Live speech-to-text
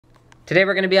Today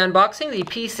we're going to be unboxing the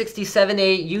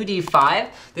P67A-UD5.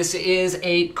 This is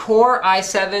a Core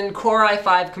i7, Core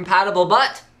i5 compatible,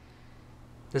 but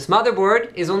this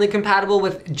motherboard is only compatible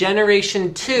with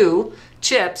Generation 2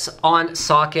 chips on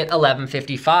socket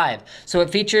 1155. So it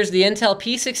features the Intel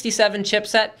P67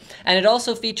 chipset, and it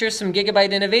also features some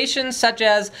Gigabyte innovations such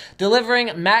as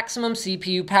delivering maximum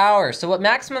CPU power. So what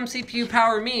maximum CPU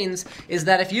power means is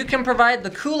that if you can provide the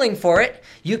cooling for it,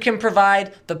 you can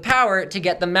provide the power to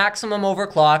get the maximum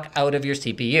overclock out of your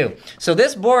CPU. So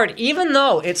this board, even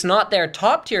though it's not their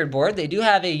top tiered board, they do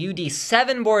have a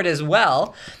UD7 board as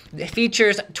well. It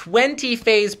features 20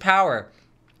 phase power,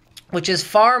 which is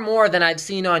far more than I've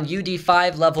seen on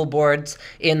UD5 level boards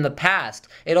in the past.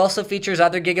 It also features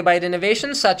other Gigabyte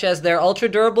innovations such as their Ultra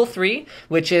Durable 3,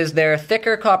 which is their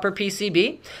thicker copper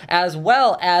PCB, as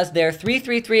well as their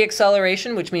 333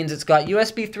 acceleration, which means it's got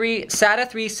USB 3, SATA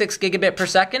 3, 6 gigabit per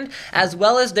second, as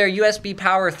well as their USB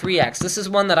Power 3X. This is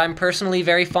one that I'm personally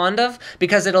very fond of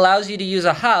because it allows you to use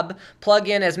a hub, plug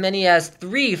in as many as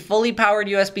 3 fully powered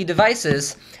USB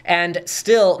devices, and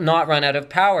still not run out of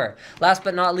power. Last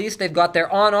but not least, they've got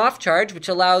their on-off charge, which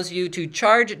allows you to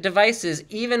charge devices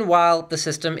even while the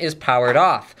system is powered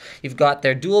off. You've got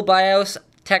their dual BIOS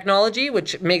technology,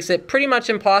 which makes it pretty much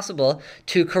impossible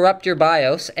to corrupt your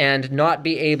BIOS and not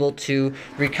be able to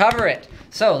recover it.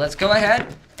 So let's go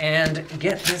ahead and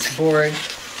get this board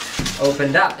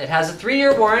opened up. It has a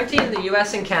 3-year warranty in the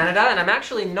US and Canada, and I'm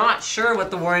actually not sure what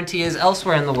the warranty is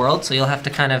elsewhere in the world, so you'll have to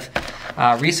kind of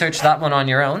research that one on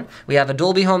your own. We have a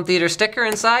Dolby Home Theater sticker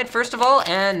inside, first of all,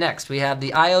 and next we have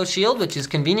the I/O shield, which is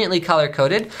conveniently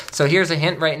color-coded. So here's a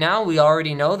hint right now. We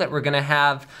already know that we're going to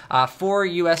have 4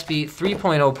 USB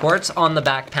 3.0 ports on the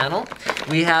back panel.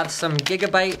 We have some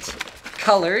Gigabyte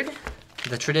colored,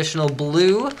 the traditional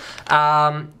blue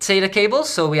SATA cables.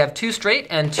 So we have 2 straight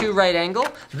and 2 right angle.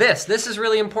 This is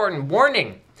really important.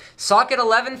 Warning, socket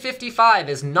 1155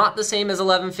 is not the same as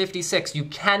 1156. You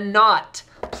cannot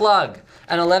plug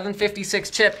an 1156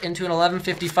 chip into an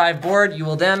 1155 board. You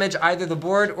will damage either the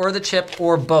board or the chip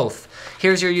or both.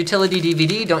 Here's your utility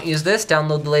DVD. Don't use this.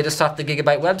 Download the latest off the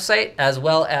Gigabyte website, as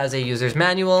well as a user's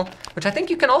manual, which I think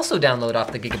you can also download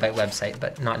off the Gigabyte website,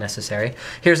 but not necessary.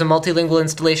 Here's a multilingual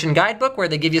installation guidebook where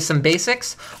they give you some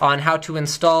basics on how to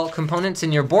install components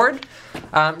in your board.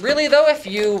 Really though, if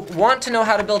you want to know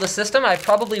how to build a system, I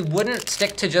probably wouldn't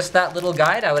stick to just that little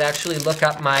guide. I would actually look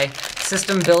up my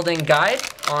system building guide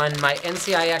on my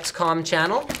NCIXCom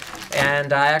channel,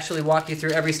 and I actually walk you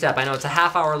through every step. I know it's a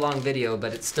half-hour long video,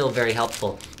 but it's still very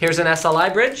helpful. Here's an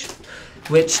SLI Bridge,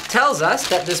 which tells us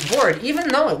that this board, even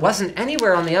though it wasn't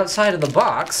anywhere on the outside of the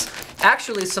box,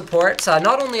 actually supports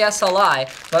not only SLI,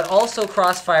 but also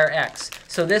Crossfire X.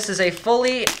 So this is a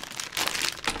fully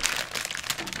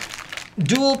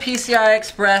dual PCI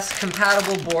Express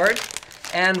compatible board.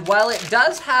 And while it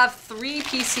does have 3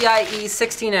 PCIe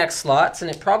 16X slots,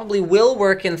 and it probably will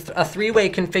work in a 3-way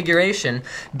configuration,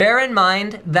 bear in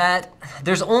mind that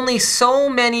there's only so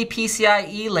many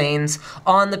PCIe lanes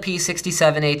on the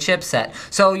P67A chipset.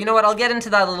 So you know what, I'll get into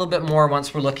that a little bit more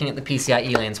once we're looking at the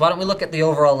PCIe lanes. Why don't we look at the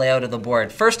overall layout of the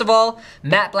board? First of all,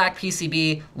 matte black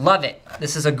PCB, love it.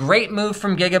 This is a great move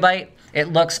from Gigabyte. It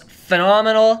looks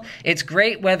phenomenal. It's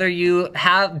great whether you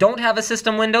don't have a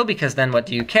system window, because then what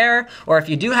do you care? Or if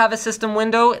you do have a system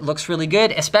window, it looks really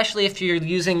good, especially if you're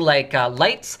using like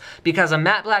lights, because a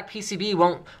matte black PCB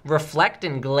won't reflect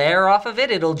and glare off of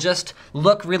it. It'll just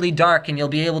look really dark, and you'll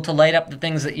be able to light up the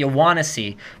things that you want to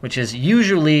see, which is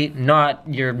usually not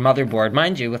your motherboard.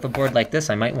 Mind you, with a board like this,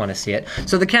 I might want to see it.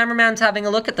 So the cameraman's having a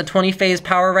look at the 20 phase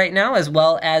power right now, as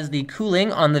well as the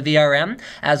cooling on the VRM,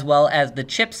 as well as the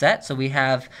chipset. So we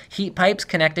have heat pipes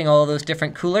connecting all of those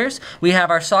different coolers. We have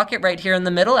our socket right here in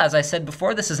the middle. As I said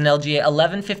before, this is an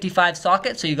LGA1155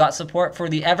 socket, so you got support for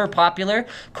the ever popular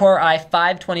Core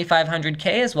i5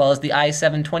 2500K, as well as the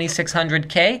i7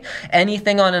 2600K.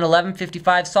 Anything on an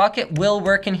 1155 socket will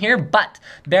work in here, but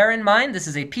bear in mind this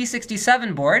is a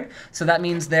P67 board, so that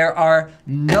means there are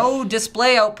no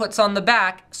display outputs on the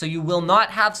back, so you will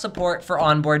not have support for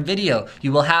onboard video.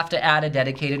 You will have to add a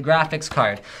dedicated graphics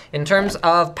card. In terms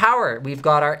of power, we've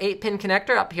got our 8-pin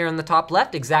connector up here in the top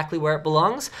left, exactly where it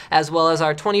belongs, as well as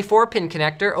our 24-pin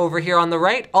connector over here on the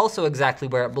right, also exactly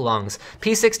where it belongs.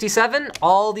 P67,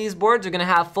 all these boards are going to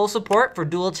have full support for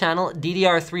dual-channel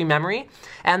DDR3 memory,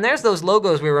 and there's those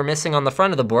logos we were missing on the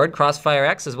front of the board, Crossfire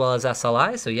X as well as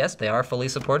SLI, so yes, they are fully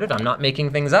supported. I'm not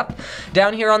making things up.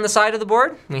 Down here on the side of the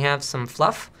board, we have some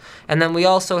fluff, and then we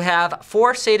also have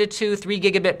 4 SATA 2 3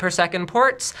 gigabit per second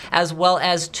ports, as well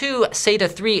as 2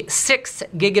 SATA 3 6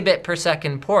 gigabit per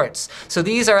second ports. ports. So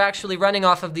these are actually running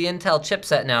off of the Intel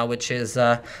chipset now, which is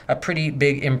a pretty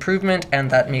big improvement, and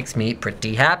that makes me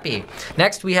pretty happy.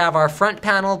 Next, we have our front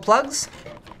panel plugs.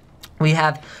 We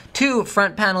have 2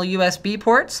 front panel USB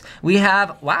ports. We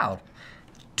have, wow,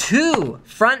 2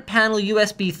 front panel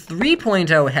USB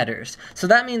 3.0 headers. So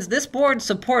that means this board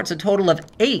supports a total of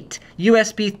 8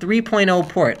 USB 3.0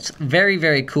 ports. Very,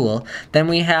 very cool. Then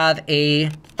we have a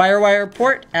Firewire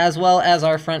port, as well as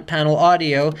our front panel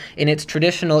audio in its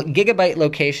traditional Gigabyte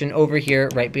location over here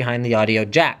right behind the audio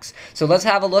jacks. So let's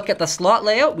have a look at the slot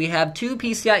layout. We have 2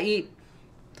 PCIe...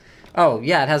 Oh,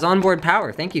 yeah, it has onboard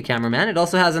power. Thank you, cameraman. It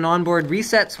also has an onboard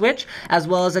reset switch, as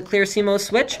well as a clear CMOS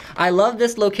switch. I love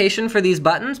this location for these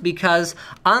buttons because,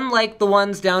 unlike the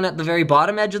ones down at the very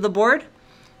bottom edge of the board,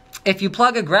 if you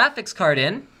plug a graphics card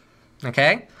in,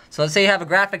 okay, so let's say you have a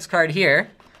graphics card here,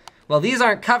 well, these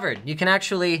aren't covered. You can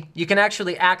actually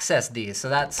access these, so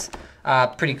that's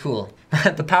pretty cool.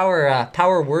 The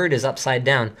power word is upside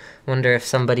down. Wonder if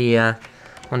somebody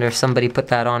put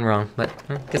that on wrong, but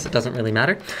I guess it doesn't really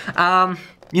matter.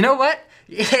 You know what?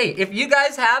 Hey, if you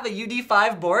guys have a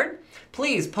UD5 board,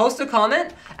 please post a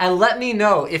comment and let me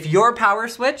know if your power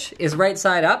switch is right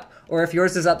side up or if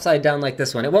yours is upside down like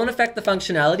this one. It won't affect the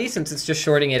functionality since it's just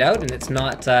shorting it out and it's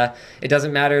not, it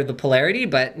doesn't matter the polarity,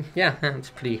 but yeah, it's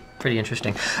pretty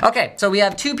interesting. Okay, so we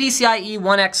have 2 PCIe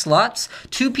 1X slots,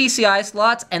 2 PCI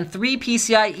slots, and 3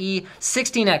 PCIe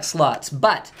 16X slots.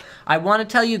 But I want to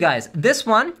tell you guys, this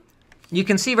one, you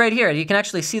can see right here, you can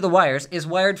actually see the wires, is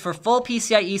wired for full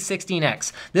PCIe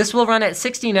 16X. This will run at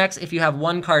 16X if you have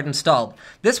 1 card installed.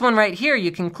 This one right here,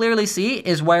 you can clearly see,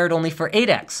 is wired only for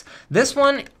 8X. This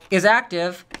one is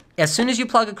active as soon as you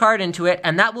plug a card into it,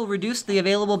 and that will reduce the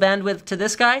available bandwidth to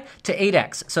this guy to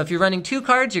 8X. So if you're running 2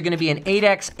 cards, you're going to be in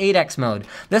 8X mode.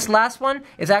 This last one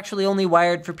is actually only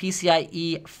wired for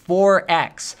PCIe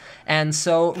 4X. And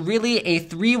so really a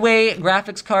 3-way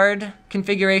graphics card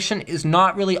configuration is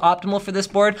not really optimal for this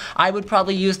board. I would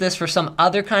probably use this for some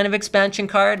other kind of expansion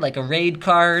card, like a RAID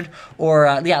card, or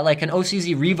like an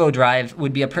OCZ Revo drive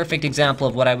would be a perfect example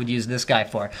of what I would use this guy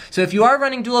for. So if you are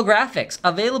running dual graphics,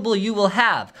 available you will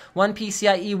have 1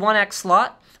 PCIe 1X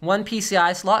slot, 1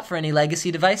 PCI slot for any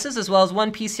legacy devices, as well as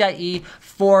 1 PCIe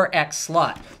 4X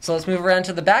slot. So let's move around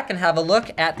to the back and have a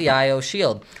look at the I/O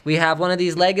shield. We have one of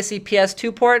these legacy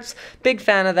PS2 ports. Big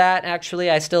fan of that, actually.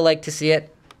 I still like to see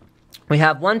it. We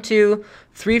have 1, 2,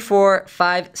 3, 4,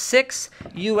 5, 6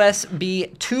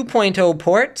 USB 2.0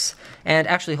 ports. And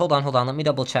actually, hold on, let me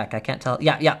double check. I can't tell.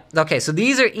 Yeah. Okay, so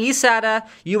these are eSATA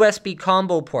USB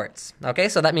combo ports. Okay,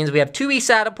 so that means we have 2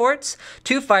 eSATA ports,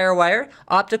 2 Firewire,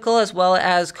 optical as well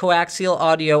as coaxial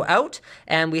audio out,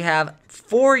 and we have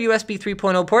 4 USB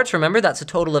 3.0 ports. Remember, that's a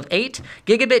total of 8.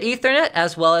 Gigabit Ethernet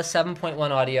as well as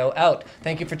 7.1 audio out.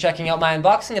 Thank you for checking out my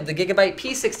unboxing of the Gigabyte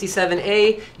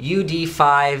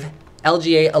P67A-UD5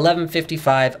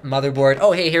 LGA1155 motherboard.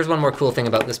 Oh, hey, here's one more cool thing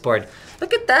about this board.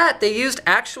 Look at that. They used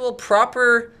actual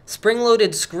proper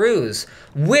spring-loaded screws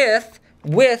with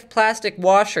plastic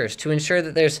washers to ensure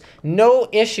that there's no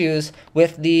issues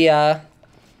with the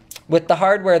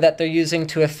hardware that they're using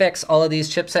to affix all of these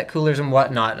chipset coolers and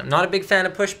whatnot. I'm not a big fan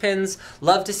of push pins.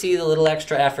 Love to see the little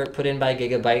extra effort put in by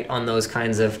Gigabyte on those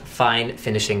kinds of fine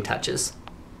finishing touches.